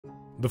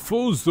The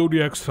 4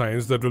 zodiac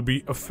signs that will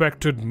be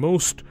affected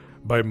most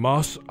by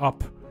Mars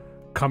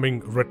upcoming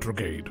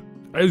retrograde.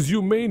 As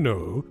you may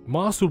know,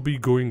 Mars will be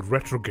going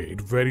retrograde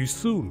very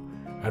soon,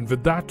 and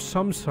with that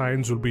some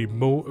signs will be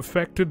more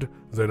affected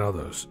than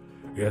others.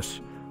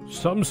 Yes,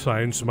 some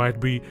signs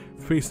might be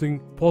facing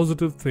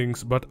positive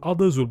things, but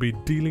others will be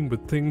dealing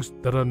with things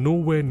that are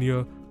nowhere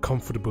near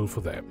comfortable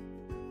for them.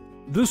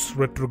 This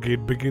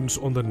retrograde begins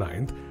on the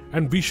 9th,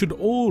 and we should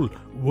all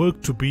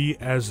work to be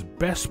as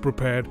best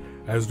prepared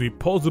as we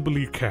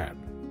possibly can.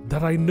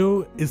 That I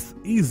know is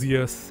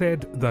easier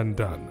said than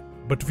done,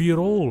 but we are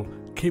all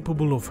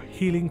capable of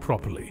healing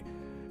properly.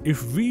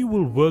 If we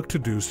will work to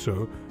do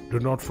so, do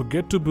not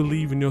forget to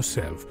believe in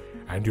yourself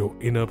and your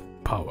inner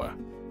power.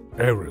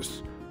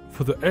 Aries.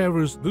 For the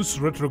Aries, this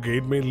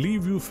retrograde may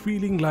leave you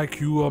feeling like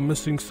you are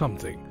missing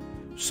something.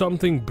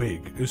 Something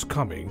big is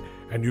coming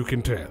and you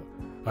can tell.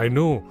 I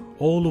know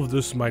all of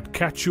this might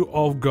catch you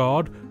off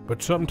guard,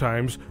 but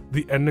sometimes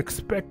the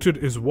unexpected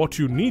is what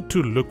you need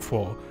to look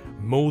for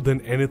more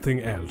than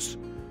anything else.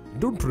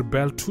 Don't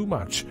rebel too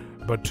much,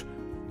 but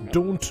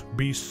don't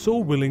be so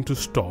willing to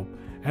stop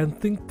and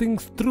think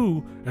things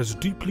through as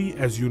deeply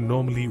as you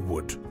normally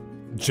would.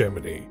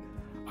 Gemini.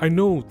 I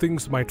know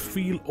things might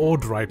feel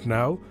odd right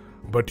now,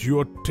 but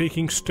you are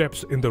taking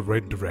steps in the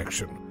right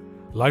direction.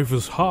 Life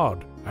is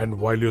hard, and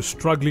while you're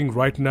struggling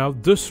right now,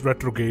 this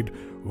retrograde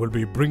will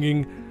be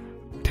bringing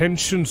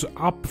tensions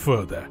up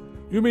further.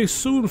 You may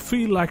soon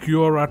feel like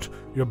you're at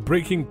your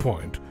breaking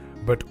point,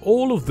 but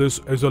all of this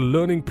is a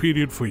learning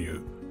period for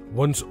you.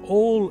 Once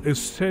all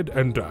is said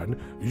and done,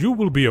 you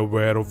will be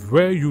aware of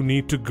where you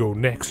need to go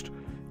next.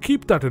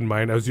 Keep that in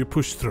mind as you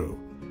push through.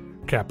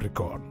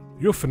 Capricorn.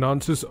 Your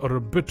finances are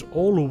a bit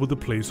all over the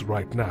place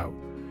right now,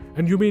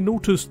 and you may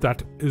notice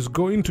that is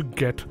going to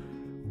get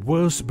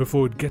worse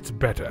before it gets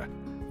better.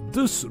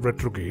 This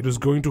retrograde is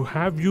going to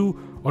have you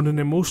on an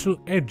emotional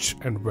edge,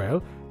 and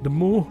well, the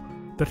more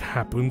that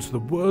happens, the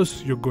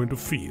worse you're going to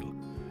feel.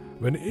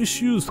 When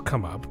issues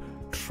come up,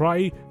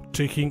 try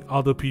taking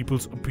other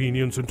people's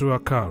opinions into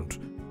account.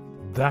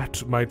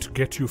 That might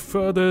get you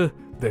further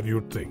than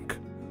you'd think.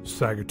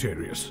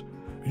 Sagittarius.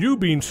 You've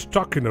been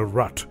stuck in a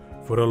rut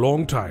for a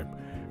long time.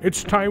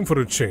 It's time for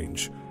a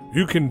change.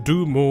 You can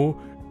do more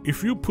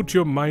if you put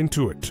your mind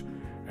to it,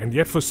 and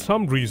yet for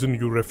some reason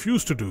you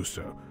refuse to do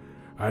so.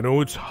 I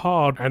know it's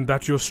hard and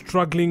that you're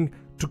struggling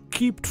to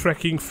keep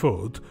trekking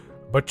forth,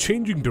 but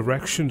changing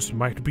directions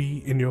might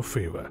be in your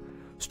favor.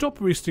 Stop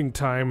wasting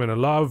time and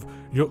allow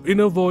your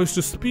inner voice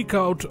to speak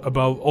out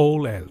above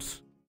all else.